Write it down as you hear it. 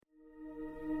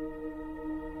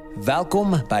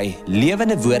Welkom by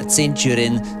Lewende Woord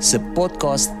Centurion se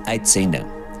podcast uitsending.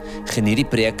 Geniet die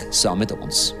preek saam met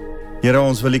ons. Here,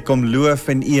 ons wil U kom loof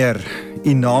en eer,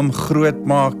 U naam groot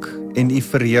maak en U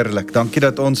verheerlik. Dankie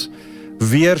dat ons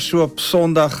weer so op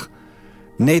Sondag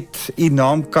net U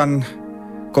naam kan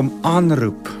kom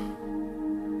aanroep.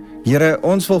 Here,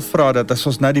 ons wil vra dat as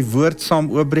ons nou die woord saam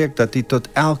oopbreek, dat U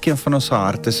tot elkeen van ons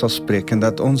harte sal spreek en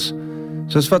dat ons,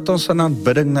 soos wat ons in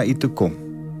aanbidding na U toe kom,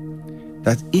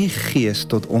 dat U Gees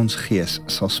tot ons gees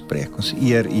sal spreek. Ons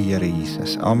eer U, Here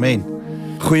Jesus. Amen.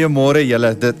 Goeiemôre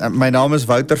julle. My naam is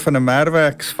Wouter van der Merwe,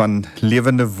 ek is van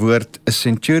Lewende Woord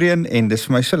Centurion en dis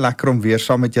vir my so lekker om weer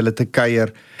saam met julle te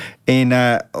kuier. En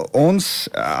ons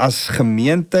as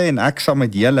gemeente en ek saam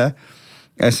met julle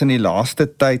is in die laaste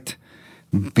tyd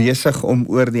besig om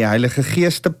oor die Heilige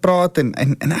Gees te praat en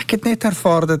ek het net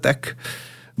ervaar dat ek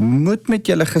moet met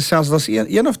julle gesels. Was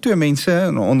een of twee mense,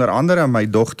 onder andere my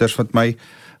dogters, wat my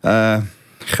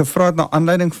gevra het na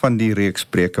aanleiding van die reeks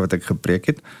preke wat ek gepreek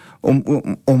het, om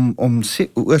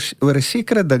oor 'n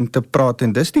sekere ding te praat,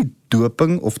 en dis die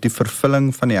doping of die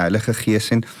vervulling van die Heilige Gees.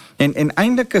 En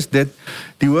eintlik is dit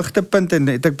die hoogtepunt, en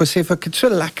het ek besef, ek het so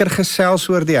lekker gesels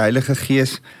oor die Heilige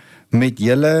Gees met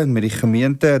julle, met die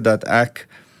gemeente, dat ek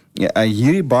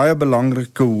hierdie baie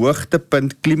belangrike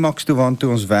hoogtepunt, klimaks toe waartoe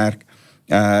ons werk,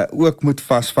 ook moet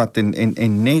vasvat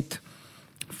en net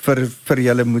vir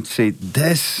julle moet sê,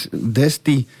 dis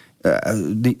die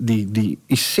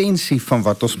essensie van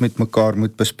wat ons met mekaar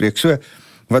moet bespreek. So,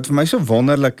 wat vir my so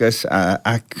wonderlik is,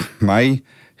 my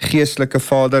geestelike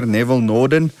vader, Neville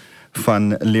Norden,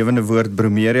 van Lewende Woord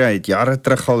Bromeria, het jare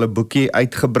terug al 'n boekie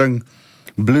uitgebring,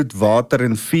 Bloed, Water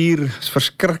en Vuur, is 'n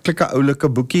verskriklike oulike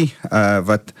boekie,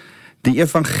 wat die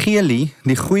evangelie,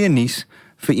 die goeie nuus,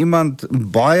 vir iemand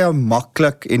baie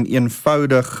maklik en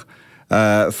eenvoudig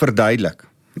verduidelik.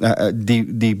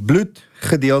 Die bloed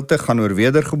gedeelte gaan oor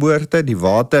wedergeboorte, die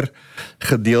water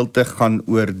gedeelte gaan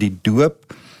oor die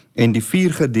doop, en die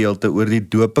vuur gedeelte oor die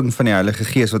doping van die Heilige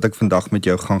Gees, wat ek vandag met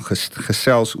jou gaan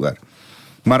gesels oor.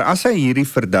 Maar as hy hierdie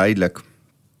verduidelik,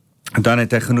 dan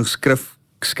het hy genoeg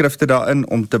skrifte daarin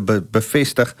om te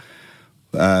bevestig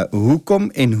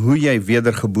hoekom en hoe jy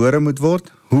wedergebore moet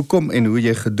word, hoekom en hoe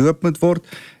jy gedoop moet word,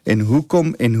 en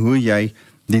hoekom en hoe jy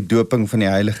die doping van die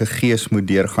Heilige Gees moet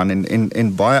deurgaan,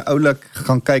 en baie oulik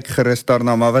gaan kyk gerus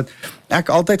daarna, maar wat ek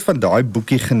altyd van daai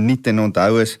boekie geniet en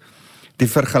onthou is, die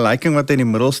vergelyking wat in die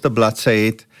middelste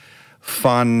bladsy het,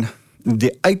 van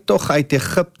die uittog uit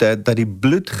Egipte, dat die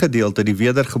bloedgedeelte, die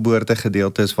wedergeboorte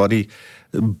gedeelte is, waar die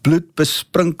bloed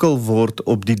besprinkel word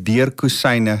op die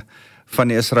deurkosyne van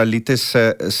die Israeliete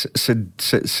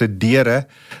se deure,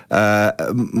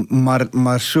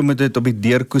 maar so moet dit op die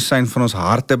deurkosyn van ons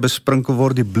harte besprinkel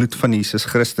word, die bloed van Jesus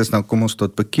Christus, dan kom ons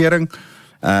tot bekering,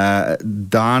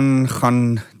 dan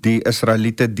gaan die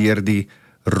Israeliete deur die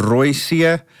Rooi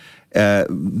See,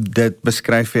 dit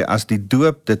beskryf hy as die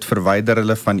doop, dit verwyder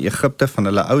hulle van Egipte, van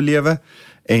hulle ou lewe,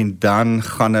 en dan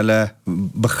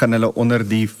begin hulle onder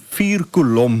die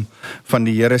vuurkolom van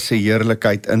die Here se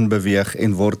heerlikheid inbeweeg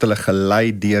en word hulle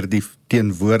gelei deur die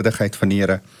teenwoordigheid van die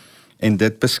Here. En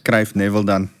dit beskryf Neville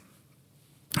dan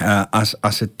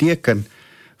as 'n teken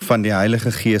van die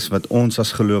Heilige Gees wat ons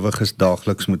as gelowiges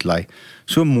daagliks moet lei.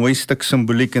 So 'n mooi stuk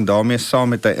simboliek, en daarmee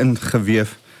saam het hy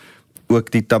ingeweef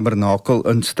ook die tabernakel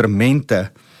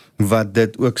instrumente wat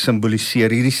dit ook simboliseer.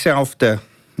 Hierdie selfde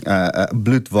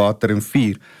bloed, water en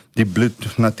vuur. Die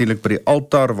bloed natuurlik by die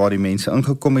altaar waar die mense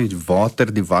ingekom het, die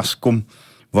water, die waskom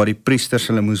waar die priesters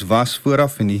hulle moes was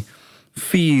vooraf, en die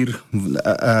vuur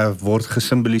word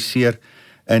gesimboliseer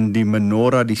in die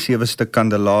menorah, die 7ste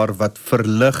kandelaar wat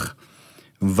verlig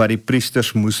wat die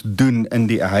priesters moes doen in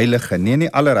die heilige, nie in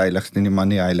die allerheiligste nie, maar in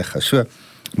die heilige. So,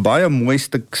 baie mooi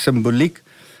stuk simboliek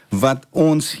wat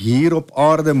ons hier op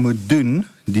aarde moet doen,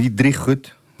 die drie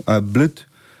goed, bloed,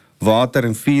 water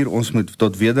en vuur, ons moet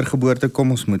tot wedergeboorte kom,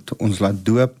 ons moet ons laat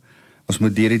doop, ons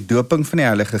moet deur die doping van die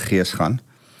Heilige Gees gaan,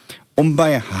 om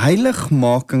by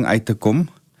heiligmaking uit te kom,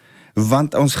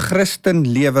 want ons Christen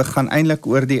lewe gaan eintlik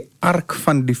oor die ark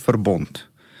van die verbond,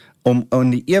 om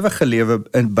in die ewige lewe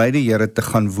by die Here te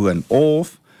gaan woon,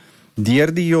 of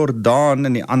deur die Jordaan,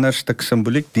 in die ander stuk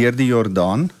simboliek, deur die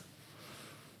Jordaan,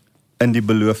 in die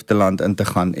beloofde land in te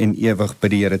gaan, en ewig by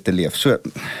die Here te leef. So,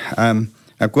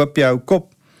 ek hoop jy hou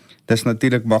kop. Dis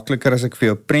natuurlik makliker as ek vir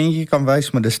jou 'n prentjie kan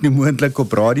wys, maar dis nie moontlik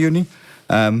op radio nie.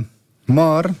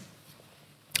 Maar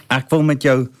ek wil met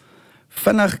jou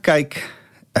vinnig kyk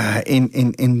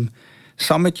en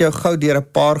saam met jou gou deur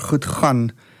 'n paar goed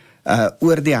gaan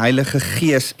oor die Heilige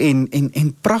Gees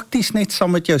en prakties net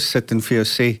saam met jou sit en vir jou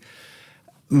sê,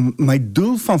 my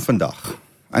doel van vandag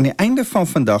aan die einde van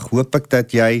vandag hoop ek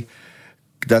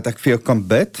dat ek vir jou kan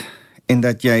bid en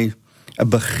dat jy 'n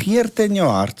begeerte in jou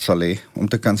hart sal hê om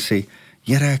te kan sê,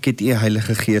 Here, ek het U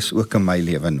Heilige Gees ook in my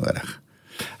lewe nodig.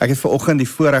 Ek het vanoggend die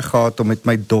voorreg gehad om met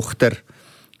my dogter,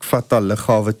 ek vat haar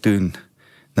lughawe toe en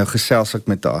nou gesels ek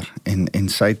met haar en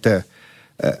sy het 'n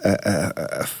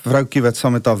vroukie wat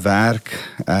saam met haar werk,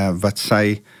 wat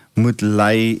sy moet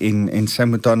lei en sy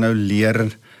moet haar nou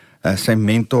leer, sy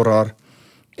mentor haar.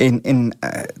 En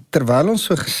terwyl ons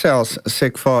so gesels, sê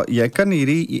ek vir haar, jy kan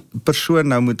hierdie persoon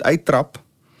nou moet uittrap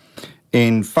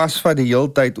en vasvat die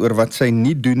hele tyd oor wat sy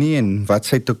nie doen nie en wat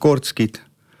sy tekort skiet.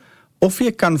 Of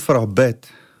jy kan vir haar bid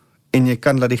en jy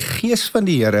kan laat die Gees van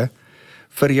die Here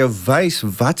vir jou wys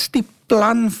wat's die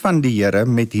plan van die Here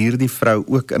met hierdie vrou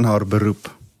ook in haar beroep.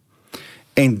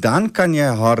 En dan kan jy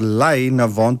haar lei na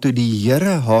waartoe die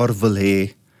Here haar wil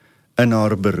hê in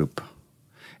haar beroep.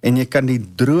 En jy kan die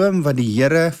droom wat die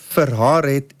Here vir haar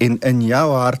het en in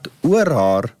jou hart oor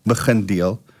haar begin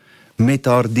deel, met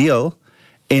haar deel,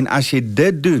 en as jy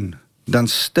dit doen, dan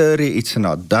stuur jy iets in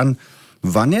haar. Dan,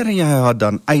 wanneer jy haar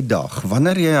dan uitdaag,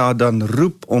 wanneer jy haar dan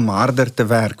roep om harder te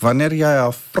werk, wanneer jy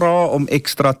haar vra om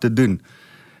ekstra te doen,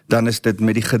 dan is dit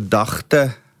met die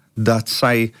gedagte dat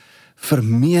sy vir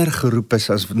meer geroep is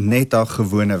as net haar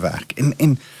gewone werk.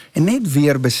 En net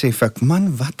weer besef ek,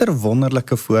 man, watter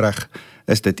wonderlike voorreg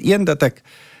is dit. Een, dat ek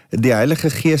die Heilige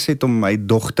Gees het om my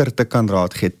dogter te kan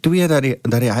raad gee. Twee, dat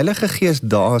die Heilige Gees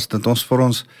daar is, dat ons vir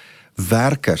ons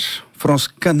werkers, vir ons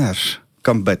kinders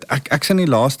kan bid. Ek is in die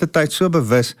laaste tyd so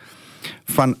bewus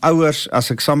van ouers,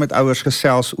 as ek saam met ouers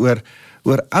gesels oor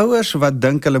ouers wat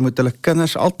dink hulle moet hulle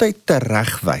kinders altyd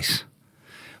teregwys.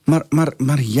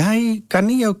 Maar jy kan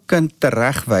nie jou kind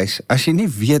teregwys as jy nie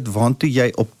weet waartoe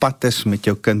jy op pad is met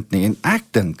jou kind nie. En ek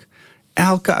dink,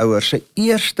 elke ouer se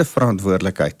eerste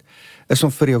verantwoordelikheid is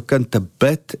om vir jou kind te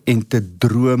bid en te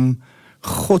droom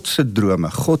God se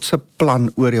drome, God se plan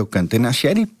oor jou kind. En as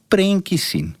jy die prentjie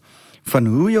sien van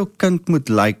hoe jou kind moet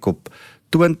lyk op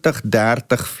 20,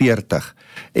 30, 40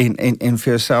 en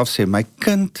vir jouself sê, my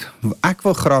kind, ek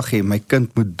wil graag hê, my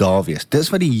kind moet daar wees. Dis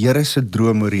wat die Here se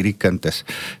droom oor hierdie kind is.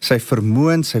 Sy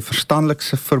vermoëns, sy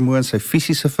verstandelike vermoëns, sy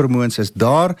fisiese vermoëns is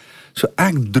daar, so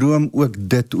ek droom ook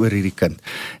dit oor hierdie kind.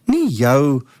 Nie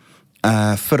jou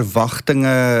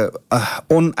verwagtinge,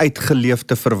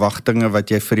 onuitgeleefde verwagtinge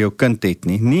wat jy vir jou kind het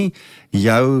nie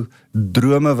jou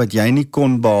drome wat jy nie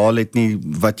kon behaal het nie,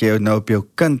 wat jy nou op jou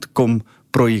kind kom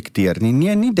projekteer nie,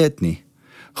 nie dit nie.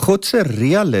 God se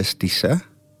realistiese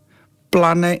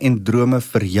planne en drome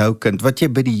vir jou kind, wat jy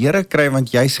by die Here kry,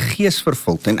 want jy's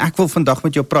geesvervuld, en ek wil vandag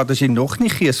met jou praat, as jy nog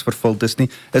nie geesvervuld is nie,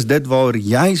 is dit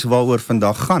waaroor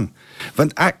vandag gaan,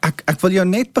 want ek wil jou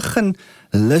net begin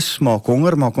lus maak,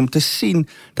 honger maak, om te sien,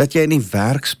 dat jy in die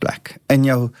werksplek, in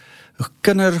jou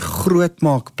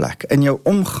kindergrootmaakplek, in jou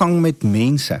omgang met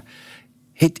mense,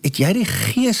 het jy die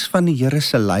Gees van die Here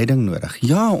se leiding nodig.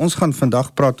 Ja, ons gaan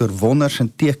vandag praat oor wonders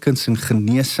en tekens en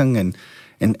genesing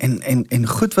en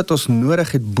goed wat ons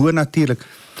nodig het bonatuurlik.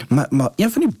 Maar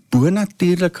een van die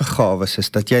bonatuurlike gawes is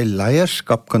dat jy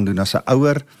leierskap kan doen as 'n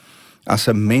ouer, as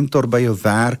 'n mentor by jou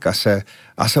werk, as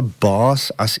 'n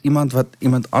baas, as iemand wat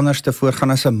iemand anders te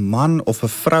voorgaan, as 'n man of 'n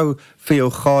vrou vir jou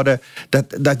gade,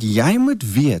 dat jy moet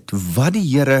weet wat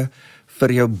die Here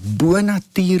vir jou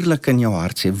bonatuurlik in jou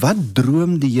hart sê. Wat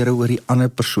droom die Here oor die ander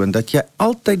persoon, dat jy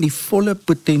altyd die volle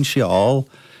potensiaal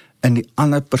in die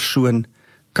ander persoon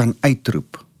kan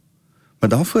uitroep. Maar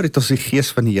daarvoor het ons die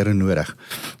Gees van die Here nodig.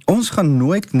 Ons gaan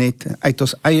nooit net uit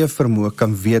ons eie vermoë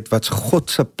kan weet wat's God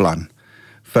se plan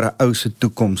vir 'n ou se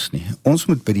toekoms nie. Ons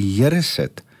moet by die Here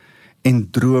sit en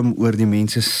droom oor die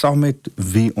mense saam met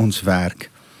wie ons werk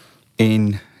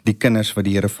en die kinders wat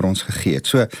die Here vir ons gegee het.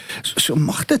 So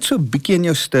mag dit so 'n bietjie in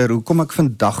jou stir, hoekom ek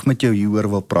vandag met jou hieroor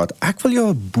wil praat. Ek wil jou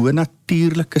 'n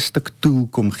bonatuurlike stuk tool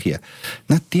kom gee.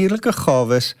 Natuurlike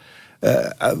gawes,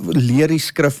 leer die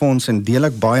skrif ons en deel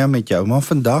ek baie met jou, maar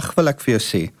vandag wil ek vir jou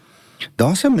sê,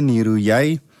 daar's 'n manier hoe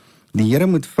jy die Here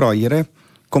moet vra, Here,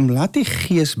 kom laat die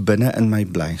Gees binne in my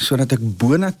bly, sodat ek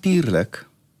bonatuurlik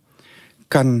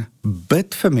kan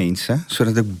bid vir mense,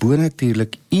 sodat ek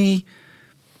bonatuurlik U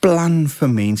plan vir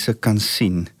mense kan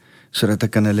sien, sodat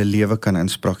ek in hulle lewe kan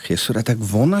inspraak gee, sodat ek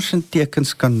wonders en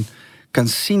tekens kan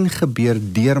sien gebeur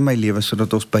deur my lewe,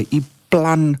 sodat ons by U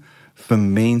plan vir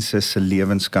mense se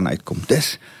lewens kan uitkom.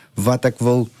 Dis wat ek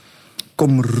wil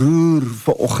kom roer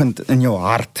vanoggend in jou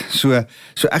hart. So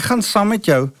ek gaan saam met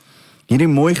jou hierdie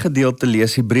mooi gedeelte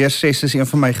lees. Hebreërs 6 is een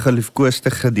van my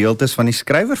geliefkoeste gedeeltes, van die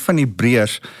skrywer van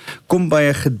Hebreërs kom by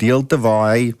 'n gedeelte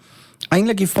waar hy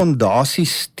eintlik die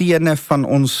fondasiestene van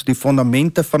ons, die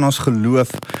fondamente van ons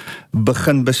geloof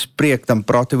begin bespreek. Dan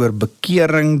praat hy oor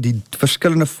bekering, die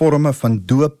verskillende forme van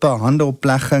dope,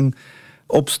 handeoplegging,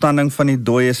 opstanding van die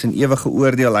dooies en ewige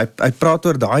oordeel. Hy praat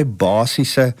oor daai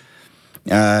basiese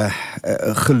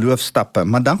geloofstappe.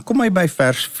 Maar dan kom hy by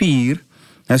vers 4,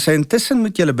 en sê, intussen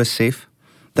moet julle besef,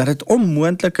 dat het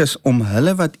onmoontlik is om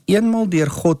hulle wat eenmaal deur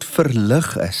God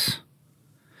verlig is,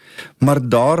 maar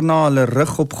daarna hulle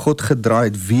rug op God gedraai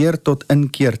het, weer tot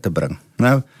inkeer te bring.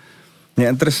 Nou, die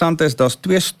interessante is, daar's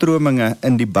 2 strominge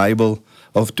in die Bybel,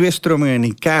 of 2 strominge in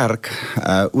die kerk,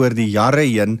 oor die jare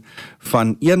heen,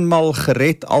 van eenmaal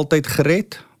gered, altyd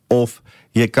gered, of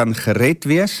jy kan gered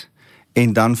wees,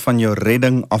 en dan van jou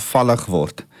redding afvallig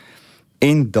word.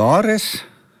 En daar is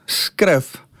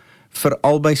skrif vir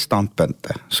albei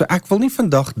standpunte. So ek wil nie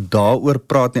vandag daaroor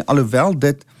praat nie, alhoewel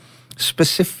dit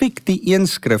spesifiek die een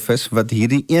skrif is wat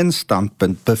hierdie een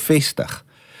standpunt bevestig,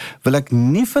 wil ek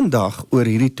nie vandag oor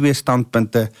hierdie 2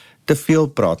 standpunte te veel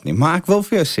praat nie. Maar ek wil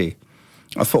vir jou sê,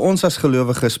 vir ons as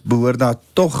gelowiges behoort daar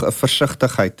tog 'n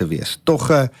versigtigheid te wees,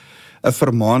 tog 'n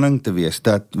vermaning te wees,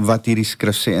 dat wat hierdie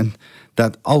skrif sê, en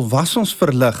dat al was ons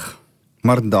verlig,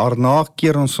 maar daarna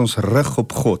keer ons rug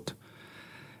op God,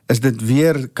 is dit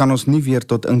weer, kan ons nie weer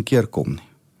tot inkeer kom nie.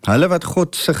 Hulle wat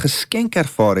God se geskenk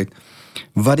ervaar het,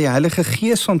 wat die Heilige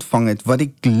Gees ontvang het, wat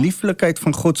die lieflikheid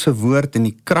van God se woord en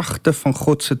die kragte van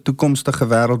God se toekomstige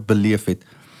wêreld beleef het,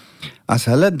 as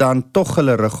hulle dan tog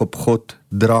hulle rug op God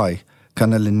draai,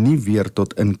 kan hulle nie weer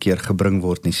tot inkeer gebring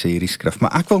word nie, sê hierdie skrif.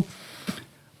 Maar ek wil,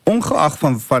 ongeag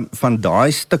van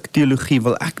daai stuk teologie,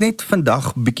 wil ek net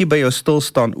vandag bietjie by jou stil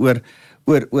staan oor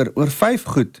 5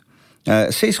 goed,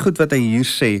 6 goed wat hy hier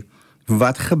sê,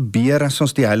 wat gebeur as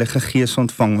ons die Heilige Gees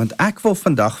ontvang, want ek wil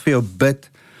vandag vir jou bid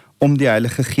om die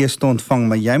Heilige Gees te ontvang,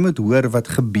 maar jy moet hoor wat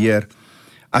gebeur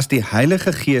as die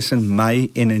Heilige Gees in my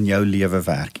en in jou lewe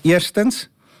werk. Eerstens,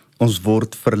 ons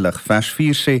word verlig. Vers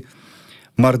 4 sê,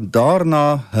 maar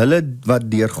daarna hulle wat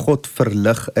deur God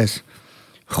verlig is.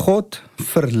 God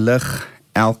verlig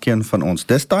elkeen van ons.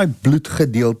 Dis daai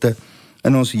bloedgedeelte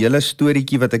in ons hele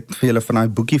storieetjie wat ek vir julle van daai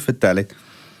boekie vertel het.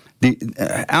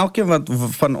 Elkeen wat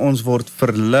van ons word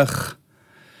verlig,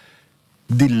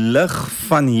 die lig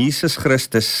van Jesus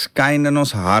Christus skyn in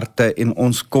ons harte en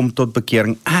ons kom tot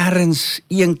bekering. Ergens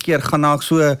een keer gaan daar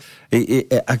so,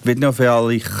 ek weet nie of jy al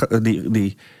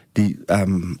die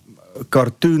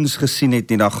cartoons gesien het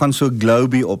nie, daar gaan so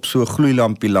globie op, so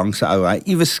gloeilampie langs 'n ou, hy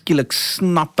iewes skielik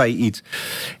snap hy iets.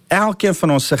 Elkeen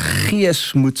van ons se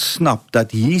gees moet snap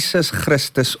dat Jesus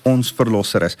Christus ons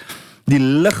verlosser is. Die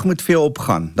lig moet vir jou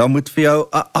opgaan, daar moet vir jou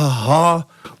 'n aha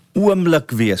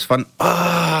oomblik wees, van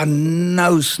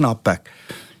nou snap ek,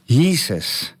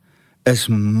 Jesus is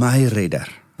my redder.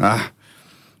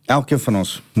 Elkeen van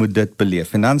ons moet dit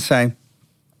beleef, en dan sê hy,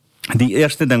 die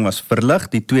eerste ding was verlig,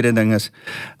 die tweede ding is,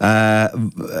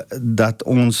 dat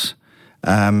ons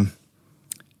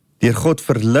deur God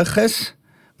verlig is,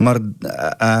 maar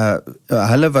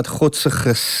hulle wat God se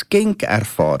geskenk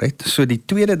ervaar het, so die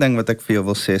tweede ding wat ek vir jou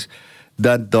wil sê is,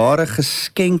 dat daar 'n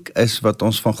geskenk is wat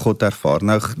ons van God ervaar.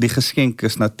 Nou, die geskenk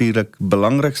is natuurlik,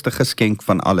 belangrikste geskenk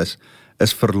van alles,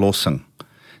 is verlossing.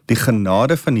 Die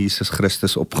genade van Jesus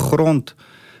Christus op grond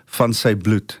van sy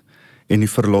bloed, en die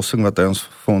verlossing wat hy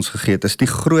vir ons gegee het, is die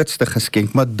grootste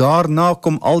geskenk, maar daarna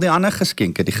kom al die ander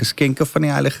geskenke, die geskenke van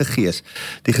die Heilige Gees,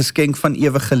 die geskenk van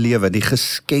ewige lewe, die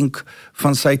geskenk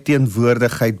van sy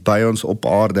teenwoordigheid by ons op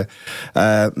aarde,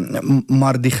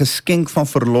 maar die geskenk van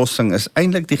verlossing is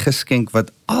eintlik die geskenk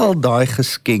wat al daai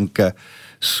geskenke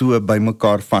so by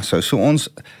mekaar vashou. So ons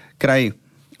kry,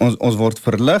 ons word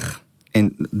verlig,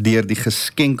 en deur die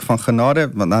geskenk van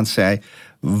genade, want dan sê hy,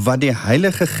 wat die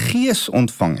Heilige Gees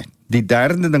ontvang het. Die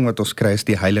derde ding wat ons kry is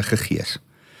die Heilige Gees.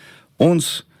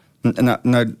 Ons,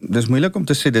 nou dis moeilik om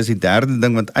te sê, dis die derde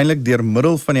ding, want eintlik deur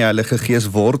middel van die Heilige Gees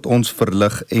word ons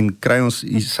verlig en kry ons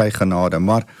sy genade,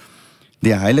 maar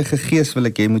die Heilige Gees wil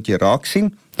ek hê moet jy raak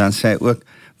sien, dan sê hy ook,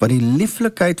 wat die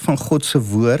lieflikheid van God se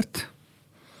woord,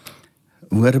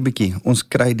 hoor 'n bietjie, ons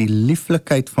kry die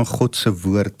lieflikheid van God se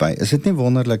woord by. Is dit nie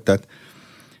wonderlik dat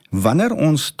wanneer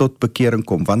ons tot bekering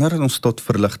kom, wanneer ons tot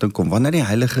verligting kom, wanneer die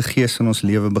Heilige Gees in ons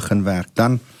lewe begin werk,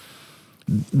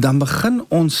 dan begin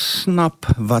ons snap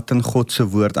wat in God se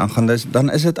woord aangaan. Dan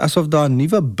is dit asof daar 'n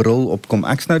nuwe bril opkom.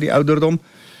 Ek's nou die ouderdom,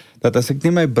 dat as ek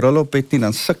nie my bril op het nie,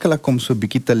 dan sukkel ek om so 'n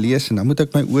bietjie te lees, en dan moet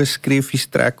ek my oë skreefies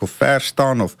trek, of ver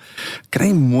staan, of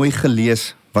kry mooi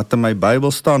gelees wat in my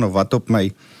Bybel staan, of wat op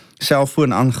my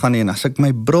selfoon aangaan, en as ek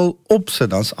my bril opsit,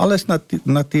 dan is alles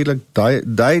natuurlik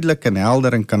duidelik en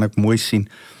helder, en kan ek mooi sien.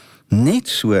 Net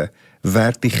so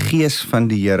werk die Gees van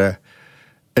die Here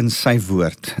in sy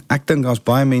woord. Ek dink daar's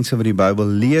baie mense wat die Bybel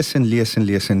lees en lees en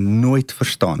lees en nooit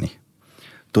verstaan nie.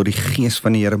 Tot die gees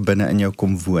van die Here binne in jou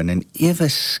kom woon en ewe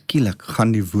skielik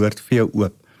gaan die woord vir jou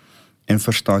oop en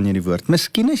verstaan jy die woord.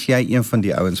 Miskien is jy een van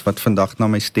die ouens wat vandag na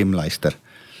my stem luister.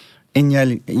 En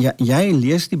jy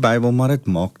lees die Bybel, maar dit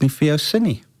maak nie vir jou sin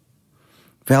nie.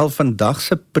 Wel, vandag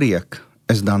se preek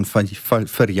is dan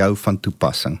vir jou van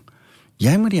toepassing.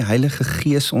 Jy moet die Heilige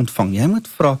Gees ontvang. Jy moet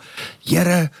vra,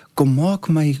 Here, kom maak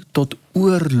my tot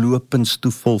oorlopends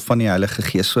toe vol van die Heilige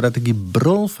Gees, sodat ek die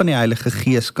bril van die Heilige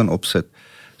Gees kan opsit,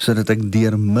 sodat ek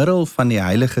deur middel van die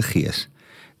Heilige Gees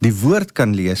die woord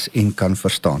kan lees en kan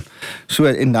verstaan. So,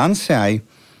 en dan sê hy,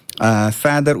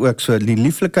 verder ook, so die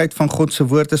lieflikheid van God se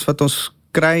woord is wat ons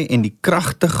kry, en die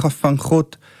kragte van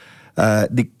God,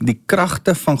 die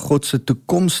kragte van God se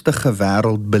toekomstige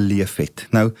wêreld beleef het.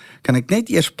 Nou, kan ek net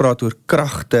eers praat oor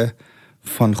kragte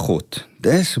van God.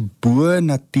 Dis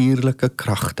bo-natuurlike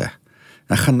kragte.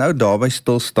 Ek gaan nou daarby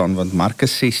stil staan, want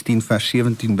Markus 16 vers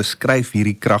 17 beskryf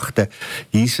hierdie kragte.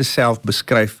 Jesus self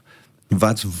beskryf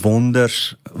wat's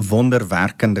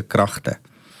wonderwerkende kragte.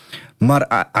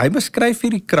 Maar hy beskryf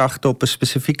hierdie kragte op 'n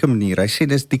spesifieke manier. Hy sê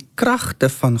dis die kragte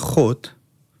van God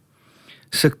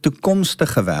se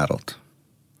toekomstige wêreld.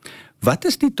 Wat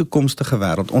is die toekomstige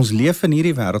wêreld? Ons leef in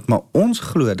hierdie wêreld, maar ons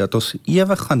glo dat ons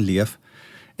ewig gaan leef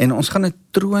en ons gaan 'n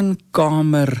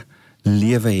troonkamer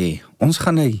lewe hê. Ons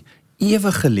gaan 'n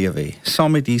ewige lewe hê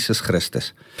saam met Jesus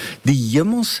Christus. Die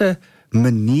hemelse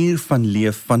manier van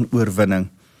leef, van oorwinning,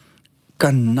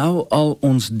 kan nou al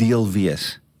ons deel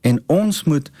wees. En ons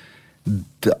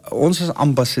is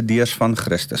ambassadeurs van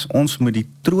Christus. Ons moet die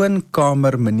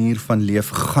troonkamer manier van leef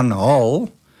gaan haal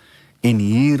en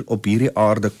hier op hierdie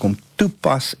aarde kom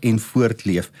toepas en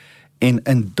voortleef. En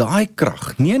in daai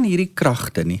krag, nie in hierdie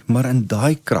kragte nie, maar in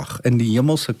daai krag, in die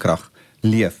hemelse krag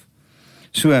leef.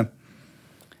 So,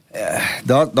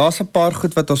 daar's 'n paar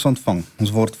goed wat ons ontvang.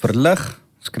 Ons word verlig,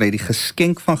 ons kry die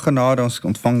geskenk van genade, ons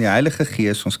ontvang die Heilige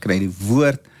Gees, ons kry die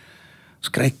woord, ons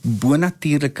kry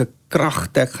bonatuurlike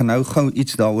kragte, ek gaan nou gou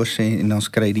iets daaroor sê, en ons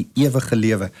kry die ewige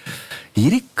lewe.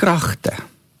 Hierdie kragte,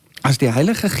 as die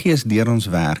Heilige Gees deur ons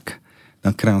werk,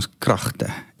 dan kry ons kragte.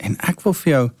 En ek wil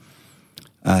vir jou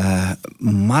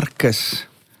Markus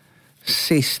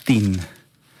 16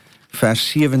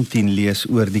 vers 17 lees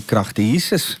oor die kragte.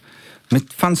 Jesus, met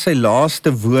van sy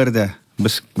laaste woorde,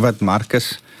 wat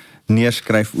Markus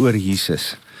neerskryf oor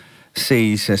Jesus, sê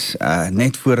Jesus,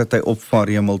 net voordat hy opvaar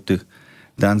hemel toe,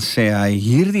 dan sê hy,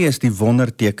 hierdie is die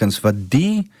wondertekens wat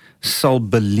die sal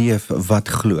beleef wat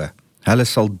glo. Hulle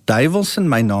sal duiwels in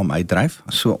my naam uitdryf,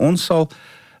 so ons sal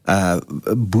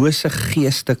bose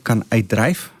geeste kan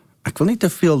uitdryf. Ek wil nie te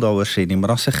veel daaroor sê nie, maar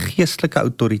daar's 'n geestelike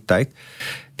autoriteit.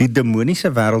 Die demoniese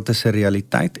wêreld is 'n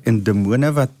realiteit, en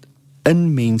demone wat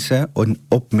in mense en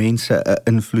op mense 'n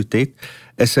invloed het,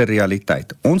 is 'n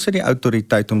realiteit. Ons het die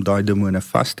autoriteit om daai demone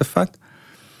vas te vat.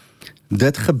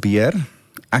 Dit gebeur.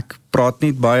 Ek praat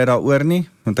nie baie daaroor nie,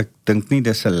 want ek dink nie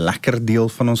dis 'n lekker deel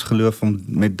van ons geloof om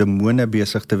met demone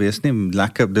besig te wees nie.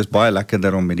 Dis baie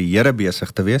lekkerder om met die Here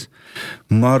besig te wees,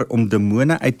 maar om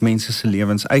demone uit mense se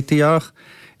lewens uit te jaag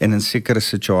en in sekere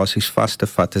situasies vas te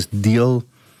vat, is deel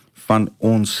van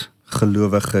ons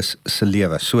gelowiges se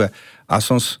lewe. So,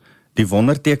 as ons die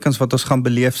wondertekens wat ons gaan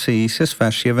beleef, sê Jesus,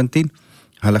 vers 17,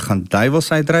 hulle gaan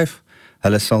duiwels uitdryf,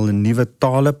 hulle sal in nuwe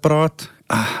tale praat.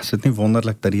 Is dit nie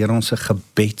wonderlik dat die Here ons 'n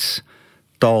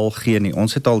gebedstaal gee nie?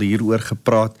 Ons het al hieroor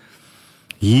gepraat,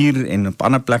 hier en op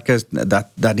ander plekke,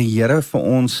 dat die Here vir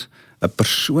ons 'n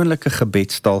persoonlike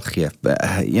gebedstaal gee.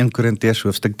 1 Korintiërs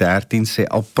hoofstuk 13 sê,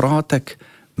 al praat ek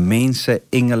mense,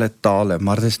 engele tale,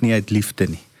 maar dit is nie uit liefde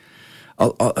nie.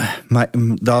 Maar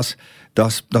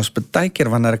daar's baie keer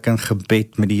wanneer ek in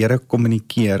gebed met die Here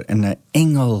kommunikeer in 'n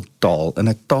engeltaal, in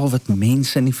 'n taal wat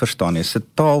mense nie verstaan nie. Dis 'n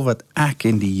taal wat ek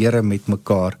en die Here met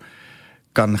mekaar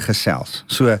kan gesels.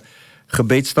 So,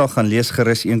 gebedstaal gaan lees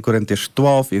gerus 1 Korintiërs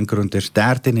 12, 1 Korintiërs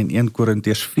 13 en 1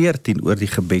 Korintiërs 14 oor die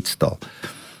gebedstaal.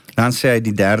 Dan sê hy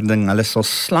die derde ding, hulle sal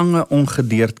slange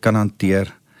ongedeerd kan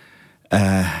hanteer.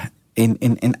 En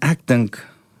ek dink,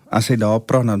 as hy daar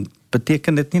praat, dan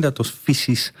beteken dit nie dat ons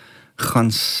fisies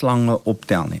gaan slange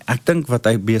optel nie. Ek dink wat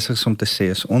hy besig is om te sê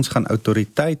is, ons gaan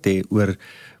autoriteit hê oor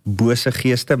bose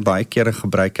geeste. Baie kere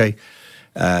gebruik hy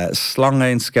slange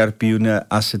en skorpioene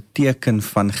as 'n teken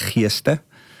van geeste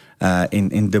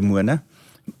en demone.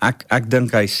 Ek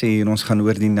dink hy sê ons gaan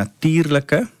oor die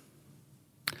natuurlike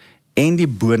en die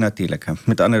bonatuurlike.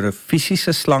 Met ander woorde,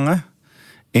 fisiese slange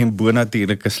en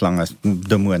bonatuurlike slange,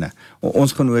 demone.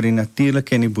 Ons gaan oor die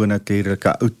natuurlike en die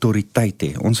bonatuurlike autoriteit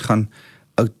hê. Ons gaan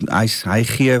hy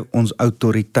gee ons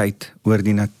autoriteit oor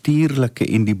die natuurlike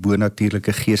en die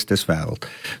bonatuurlike geesteswêreld.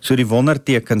 So die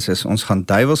wondertekens is, ons gaan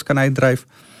duiwels kan uitdryf,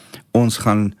 ons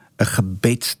gaan 'n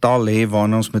gebedstaal hê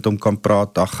waarna ons met hom kan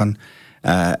praat, daar gaan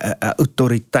 'n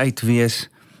autoriteit wees.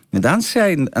 En dan sê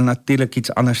hy natuurlik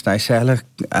iets anders, hy sê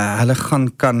hulle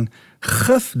gaan kan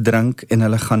gif drink en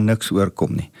hulle gaan niks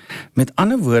oorkom nie. Met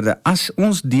ander woorde, as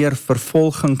ons deur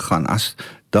vervolging gaan, as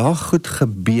daar goed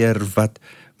gebeur wat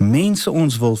mense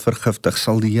ons wil vergiftig,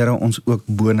 sal die Here ons ook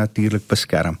bonatuurlik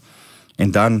beskerm.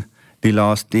 En dan die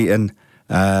laaste een,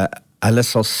 hulle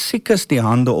sal siekes die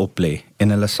hande oplê en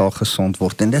hulle sal gesond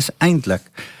word. En dis eintlik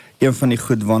een van die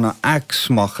goed waarna ek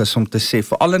smag is om te sê,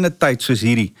 veral in 'n tyd soos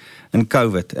hierdie, in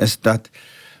COVID, is dat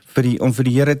om vir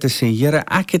die Here te sê, Here,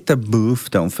 ek het 'n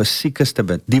behoefte om vir siekes te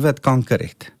bid, die wat kanker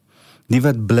het, die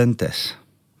wat blind is,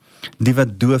 die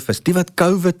wat doof is, die wat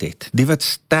COVID het, die wat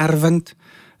sterwend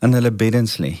in hulle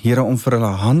beddens lê, Here, om vir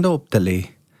hulle hande op te lê,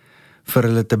 vir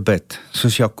hulle te bid,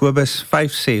 soos Jakobus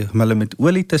 5 sê, om hulle met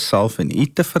olie te salf en U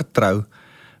te vertrou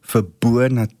vir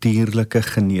bonatuurlike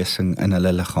genesing in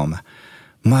hulle liggame.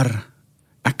 Maar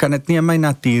ek kan dit nie in my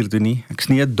natuur doen nie, ek is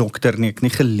nie 'n dokter nie, ek het nie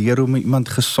geleer om iemand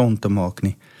gesond te maak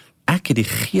nie. Ek het die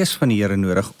Gees van die Here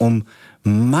nodig om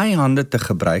my hande te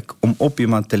gebruik om op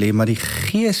iemand te lê, maar die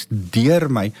Gees deur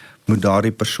my moet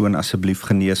daardie persoon asseblief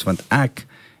genees, want ek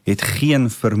het geen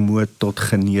vermoë tot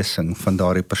genesing van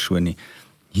daardie persoon nie.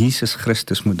 Jesus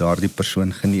Christus moet daardie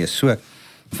persoon genees. So, ek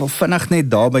wil vinnig net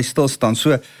daarby stil staan.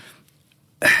 So,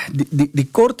 die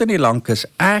kort en die lank is,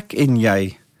 ek en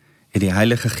jy het die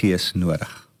Heilige Gees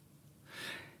nodig.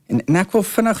 En ek wil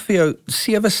vinnig vir jou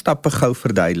 7 stappe gou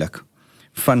verduidelik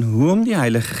van hoe om die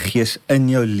Heilige Gees in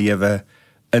jou lewe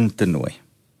in te nooi.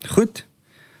 Goed,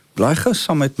 blaai gou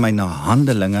saam met my na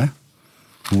Handelinge,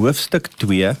 hoofstuk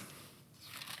 2,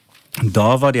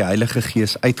 daar waar die Heilige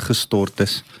Gees uitgestort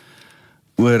is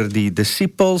oor die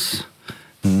disippels.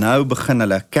 Nou begin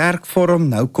hulle kerk vorm,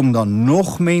 nou kom daar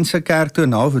nog mense kerk toe,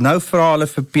 nou vra hulle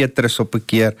vir Petrus op 'n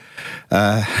keer,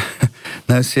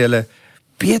 nou sê hulle,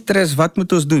 Petrus, wat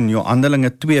moet ons doen?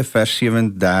 Handelinge 2 vers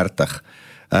 37,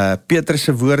 Petrus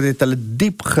se woorde het hulle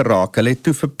diep geraak, hulle het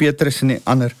toe vir Petrus en die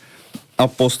ander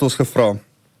apostels gevra,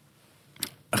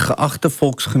 geagte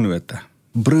volksgenote,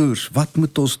 broers, wat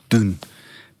moet ons doen?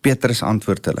 Petrus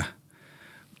antwoord hulle,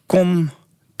 kom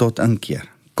tot inkeer,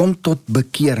 kom tot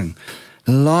bekering,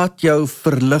 laat jou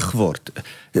verlig word,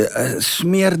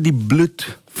 smeer die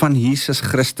bloed van Jesus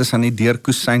Christus aan die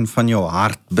deurkusyn van jou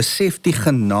hart, besef die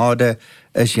genade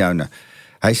is joune.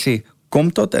 Hy sê,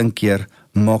 kom tot inkeer,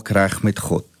 maak reg met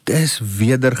God. Dis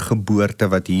wedergeboorte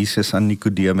wat Jesus aan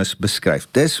Nikodemus beskryf.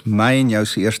 Dis my en jou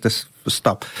se eerste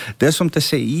stap. Dis om te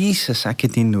sê, Jesus, ek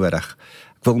het U nodig.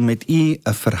 Ek wil met U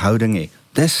 'n verhouding hê.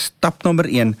 Dis stap nommer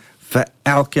 1 vir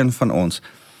elkeen van ons.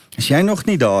 As jy nog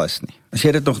nie daar is nie, as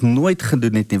jy dit nog nooit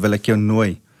gedoen het nie, wil ek jou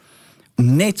nooi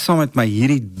om net saam met my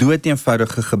hierdie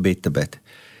doeteenvoudige gebed te bid.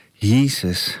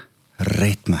 Jesus,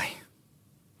 red my.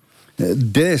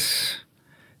 Dis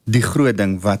die groot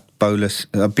ding wat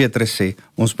Petrus sê,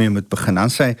 ons mee moet begin. Dan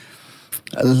sê hy,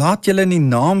 laat julle in die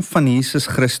naam van Jesus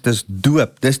Christus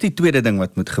doop. Dis die tweede ding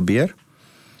wat moet gebeur,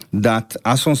 dat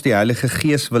as ons die Heilige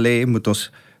Gees wil hê, moet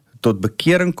ons tot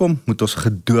bekering kom, moet ons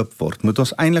gedoop word, moet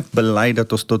ons eintlik bely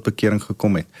dat ons tot bekering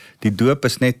gekom het. Die doop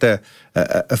is net 'n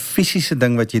fisiese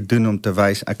ding wat jy doen om te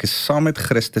wys, ek is saam met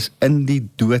Christus in die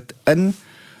dood in,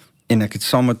 en ek het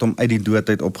saam met hom uit die dood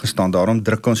uit opgestaan. Daarom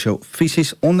druk ons jou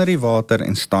fisies onder die water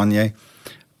en staan jy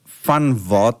van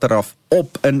water af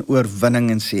op in oorwinning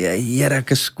en sê, Here,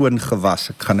 ek is skoon gewas,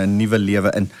 ek gaan 'n nuwe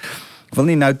lewe in. Ek wil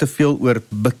nie nou te veel oor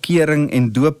bekering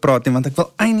en doop praat nie, want ek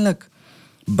wil eintlik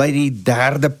by die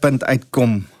derde punt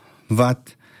uitkom,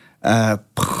 wat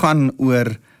gaan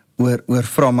oor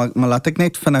vra, maar laat ek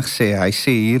net vinnig sê, hy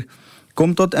sê hier,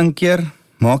 kom tot inkeer,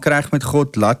 maak reg met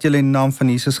God, laat julle in die naam van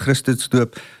Jesus Christus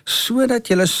doop, sodat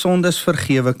julle sondes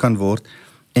vergewe kan word,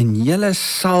 en julle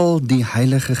sal die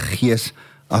Heilige Gees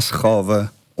as gawe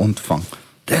ontvang.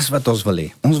 Dis wat ons wil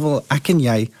hê. Ons wil, ek en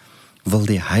jy, wil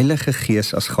die Heilige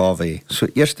Gees as gawe hê. So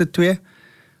eerste 2,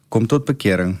 kom tot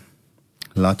bekering,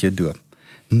 laat jou doop.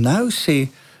 Nou sê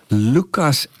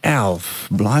Lukas 11,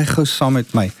 blaai gou saam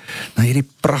met my, na hierdie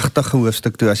pragtige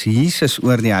hoofstuk toe, as Jesus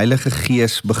oor die Heilige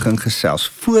Gees begin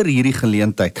gesels, voor hierdie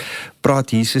geleentheid,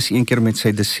 praat Jesus een keer met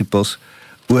sy disippels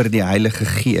oor die Heilige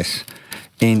Gees,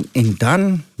 en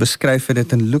dan beskryf hy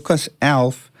dit in Lukas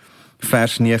 11,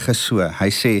 vers 9 so, hy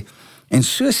sê, en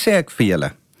so sê ek vir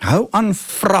julle, hou aan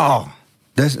vra,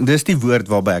 dis die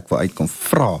woord waarby ek wil uitkom,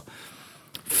 vra,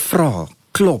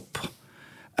 klop,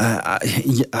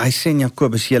 hy sê in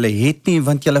Jakobus, julle het nie,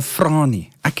 want julle vra nie.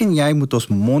 Ek en jy moet ons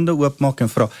monde oopmaak en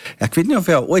vra. Ek weet nie of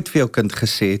jy al ooit vir jou kind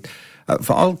gesê het,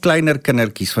 veral kleiner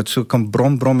kindertjies, wat so kan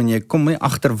brom, en jy kom nie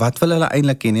agter, wat wil hulle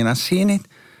eintlik hê, en dan sê jy net,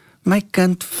 my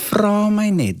kind, vra my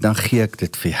net, dan gee ek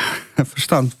dit vir jou.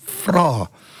 Verstaan, vra.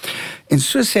 En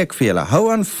so sê ek vir julle,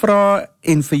 hou aan vra,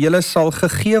 en vir julle sal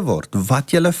gegee word,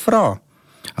 wat julle vra.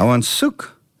 Hou aan soek,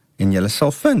 en julle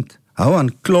sal vind. Hou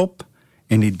aan klop,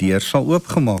 en die deur sal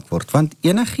oopgemaak word, want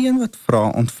enigeen wat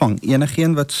vra, ontvang,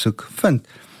 enigeen wat soek, vind.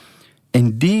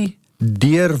 En die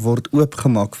deur word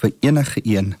oopgemaak vir enige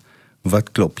een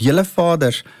wat klop. Julle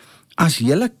vaders, as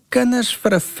julle kinders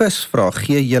vir 'n vis vra,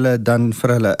 gee julle dan vir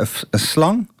hulle 'n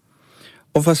slang?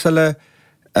 Of as hulle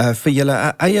vir julle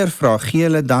 'n eier vra, gee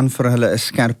julle dan vir hulle 'n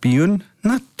skorpioen?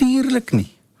 Natuurlik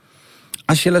nie.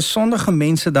 As julle sondige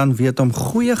mense dan weet om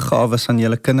goeie gawes aan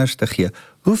julle kinders te gee,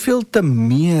 hoeveel te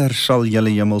meer sal julle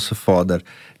hemelse Vader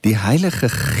die Heilige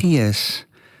Gees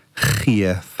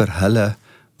gee vir hulle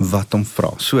wat hom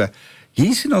vra. So,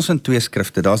 hier sien ons in 2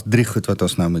 skrifte, daar's 3 goed wat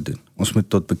ons nou moet doen. Ons moet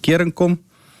tot bekering kom,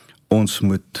 ons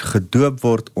moet gedoop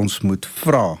word, ons moet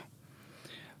vra.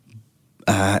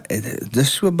 Dit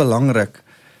is so belangrik,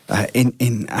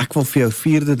 en ek wil vir jou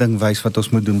 4de ding wys wat ons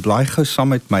moet doen. Blaai gou saam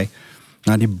met my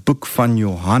na die boek van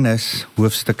Johannes,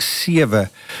 hoofstuk 7,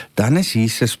 dan is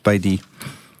Jesus by die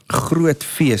groot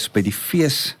fees, by die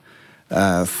fees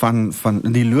van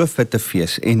die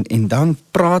loofhuttefees, en dan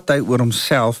praat hy oor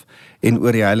homself en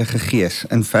oor die Heilige Gees.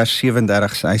 In vers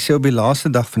 37, hy sê op die laaste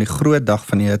dag van die groot dag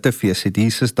van die hittefees, het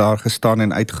Jesus daar gestaan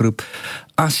en uitgeroep,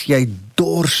 as jy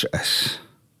dors is,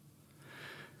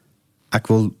 ek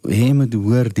wil hê jy moet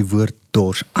hoor die woord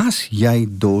dors, as jy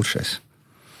dors is,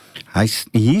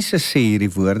 Jesus sê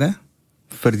hierdie woorde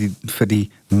vir die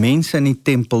mense in die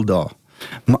tempel daar.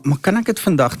 Maar kan ek dit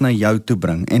vandag na jou toe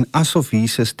bring, en asof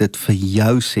Jesus dit vir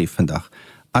jou sê vandag,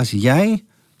 as jy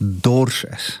dors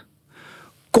is,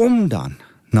 kom dan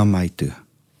na my toe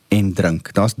en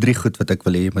drink. Daar's 3 goed wat ek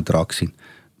wil hê jy moet raak sien.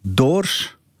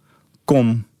 Dors,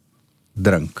 kom,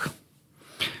 drink.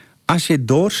 As jy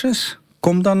dors is,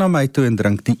 kom dan na my toe en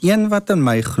drink. Die een wat in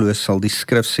my glo, sal die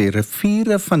skrif sê,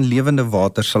 riviere van lewende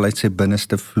water sal uit sy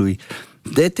binneste vloei.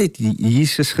 Dit het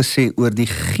Jesus gesê oor die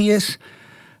Gees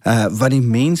wat die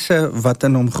mense wat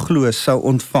in hom glo sou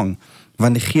ontvang,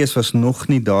 want die Gees was nog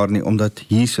nie daar nie, omdat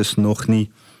Jesus nog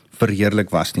nie verheerlik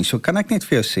was nie. So kan ek net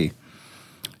vir jou sê,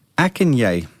 ek en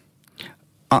jy,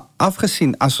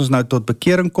 afgesien as ons nou tot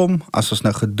bekering kom, as ons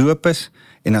nou gedoop is,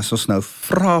 en as ons nou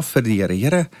vra vir die Here,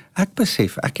 Here, ek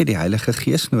besef, ek het die Heilige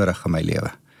Gees nodig in my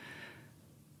lewe.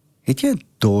 Het jy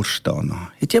dors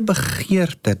daarna? Het jy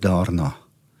begeerte daarna?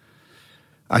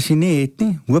 As jy nie het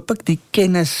nie, hoop ek die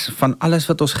kennis van alles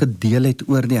wat ons gedeel het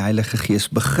oor die Heilige Gees,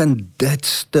 begin dit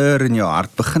stir in jou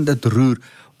hart, begin dit roer,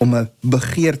 om 'n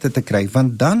begeerte te kry,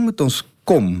 want dan moet ons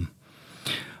kom,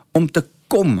 om te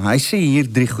kom, hy sê hier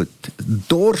 3 goed,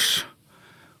 dors,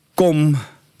 kom,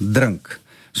 drink.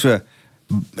 So,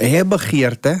 hê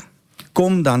begeerte,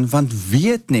 kom dan, want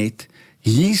weet net,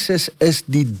 Jesus is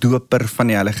die doper van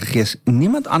die Heilige Gees.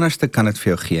 Niemand anders kan dit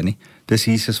vir jou gee nie. Dis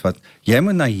Jesus wat, jy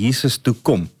moet na Jesus toe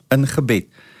kom, in gebed.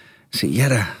 Sê,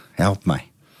 Here, help my.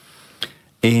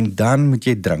 En dan moet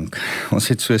jy drink. Ons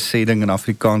het so 'n sê ding in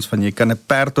Afrikaans van, jy kan 'n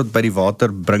perd tot by die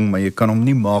water bring, maar jy kan hom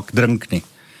nie maak drink nie.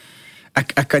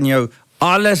 Ek kan jou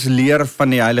alles leer van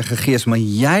die Heilige Gees, maar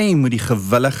jy moet die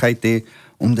gewilligheid hê,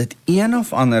 om dit een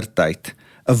of ander tyd,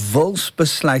 'n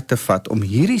wilsbesluit te vat, om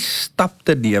hierdie stap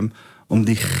te neem, om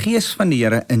die Gees van die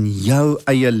Here in jou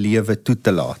eie lewe toe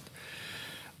te laat.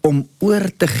 Om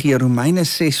oor te gee, Romeine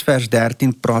 6 vers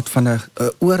 13 praat van 'n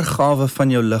oorgawe van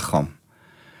jou liggaam.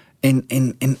 En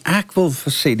ek wil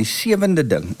sê, die 7de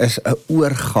ding is 'n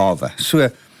oorgawe. So,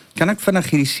 kan ek vinnig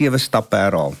hierdie 7 stappe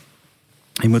herhaal.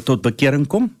 Jy moet tot bekering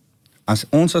kom. As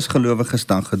ons as gelowiges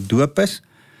dan gedoop is,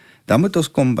 dan moet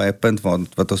ons kom by 'n punt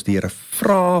wat ons die Here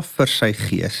vra vir sy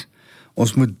Gees.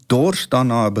 Ons moet dors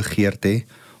daarna 'n begeerte hê.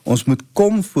 Ons moet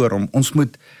kom voor hom. Ons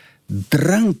moet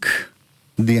drink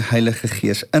die Heilige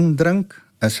Gees. Indrink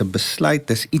is 'n besluit,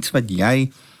 is iets wat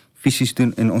jy fisies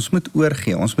doen, en ons moet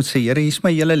oorgee. Ons moet sê, Here, hier is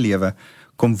my hele lewe,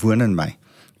 kom woon in my.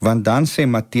 Want dan sê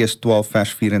Matteus 12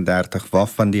 vers 34,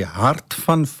 waarvan die hart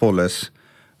van vol is,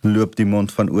 loop die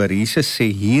mond van oor. Jesus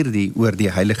sê hierdie oor die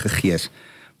Heilige Gees,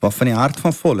 waarvan die hart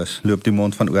van vol is, loop die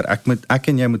mond van oor. Ek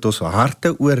en jy moet ons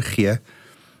harte oorgee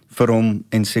vir hom,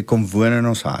 en sê, kom woon in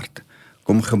ons hart.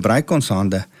 Kom gebruik ons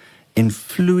hande, en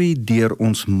vloei deur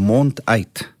ons mond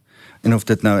uit. En of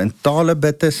dit nou in tale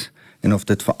bid is, en of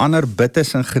dit vir ander bid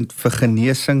is vir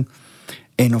genesing,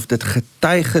 en of dit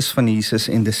getuiges van Jesus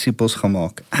en disippels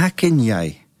gemaak. Ek en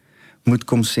jy moet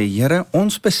kom sê, Here,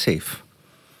 ons besef,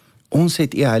 ons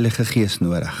het U Heilige Gees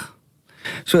nodig.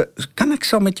 So, kan ek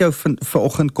saam met jou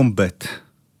vanoggend kom bid?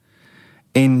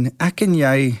 En ek en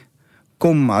jy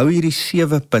kom hou hierdie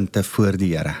 7 punte voor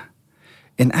die Here.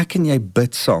 En ek en jy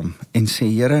bid saam en sê,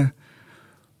 Here,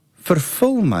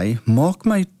 vervul my, maak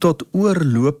my tot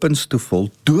oorlopends toe vol,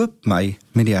 doop my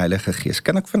met die Heilige Gees.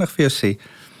 Kan ek vinnig vir jou sê,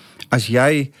 as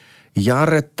jy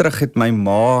jare terug het my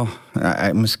ma,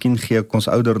 miskien gee ek ons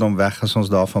ouderdom weg as ons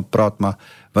daarvan praat, maar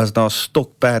was daar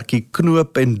stokpertjie,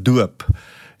 knoop en doop,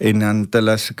 en dan het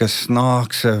hulle sulke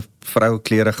snaakse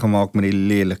vrouklere gemaak met die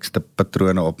lelikste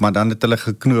patrone op, maar dan het hulle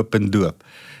geknoop en doop.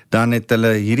 Dan het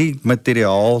hulle hierdie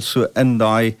materiaal so in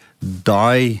daai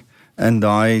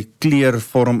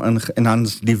kleurvorm en dan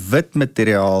die wit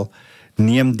materiaal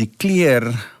neem die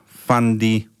kleur van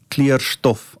die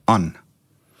kleurstof aan.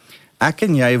 Ek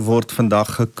en jy word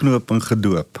vandag geknoop en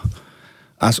gedoop.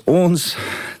 As ons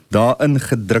daarin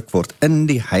gedruk word, in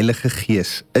die Heilige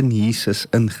Gees, in Jesus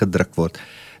ingedruk word,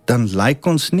 dan lyk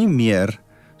ons nie meer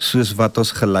soos wat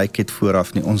ons gelyk het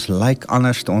vooraf nie. Ons lyk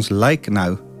anders, ons lyk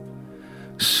nou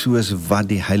soos wat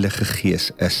die Heilige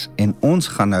Gees is. En ons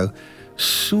gaan nou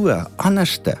so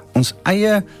anderste. Ons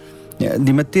eie,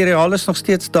 die materiaal is nog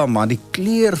steeds daar, maar die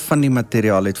kleur van die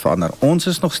materiaal het verander. Ons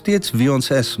is nog steeds wie ons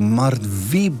is, maar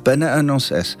wie binne in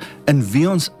ons is, in wie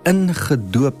ons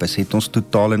ingedoop is, het ons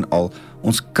totaal en al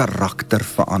ons karakter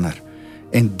verander.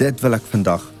 En dit wil ek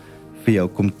vandag vir jou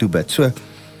kom toebid. So,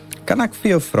 kan ek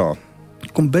vir jou vra,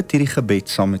 kom bid hierdie gebed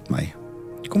saam met my.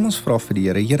 Kom ons vra vir die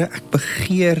Here, Here, ek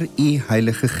begeer U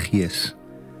Heilige Gees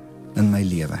in my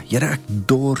lewe. Here, ek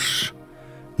dors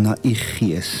na U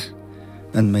Gees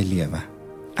in my lewe.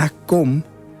 Ek kom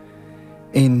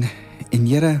en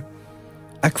Here,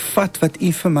 ek vat wat U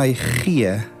vir my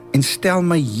gee en stel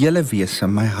my hele wese,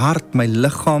 my hart, my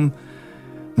liggaam,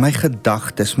 my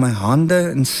gedagtes, my hande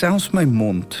en selfs my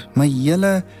mond, my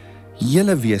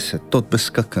hele wese tot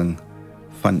beskikking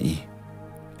van U.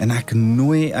 En ek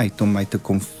nooi uit om my te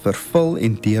kom vervul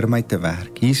en deur my te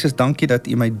werk. Jesus, dankie dat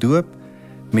U my doop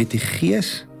met die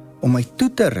Gees om my toe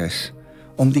te rus,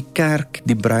 om die kerk,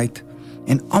 die bruid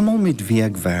en almal met wie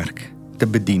ek werk te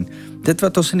bedien. Dit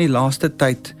wat ons in die laaste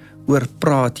tyd oor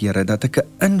praat, Here, dat ek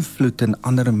 'n invloed in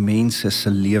ander mense se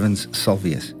lewens sal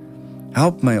wees.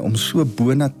 Help my om so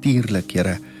bonatuurlik,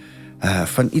 Here,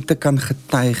 van U te kan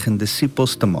getuig en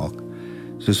disippels te maak,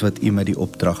 soos wat U my die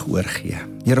opdrag oorgee.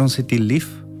 Here, ons het U lief.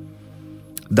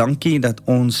 Dankie dat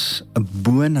ons 'n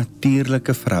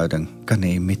bonatuurlike verhouding kan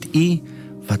hê met U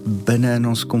wat binne in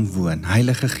ons kom woon.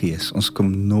 Heilige Gees, ons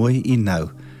kom nooi U nou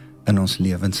in ons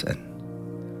lewens in.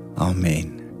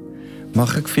 Amen.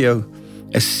 Mag ek vir jou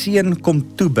 'n seën kom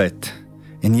toebid.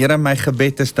 En Here, my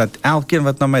gebed is dat elkeen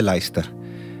wat na my luister,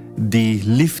 die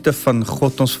liefde van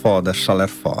God ons Vader sal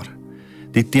ervaar.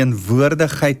 Die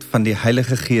teenwoordigheid van die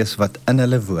Heilige Gees wat in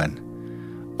hulle woon,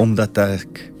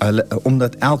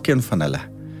 omdat elkeen van hulle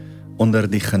onder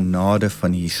die genade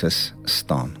van Jesus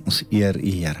staan. Ons eer U,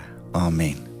 Here.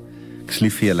 Amen. Ek is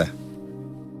lief vir julle.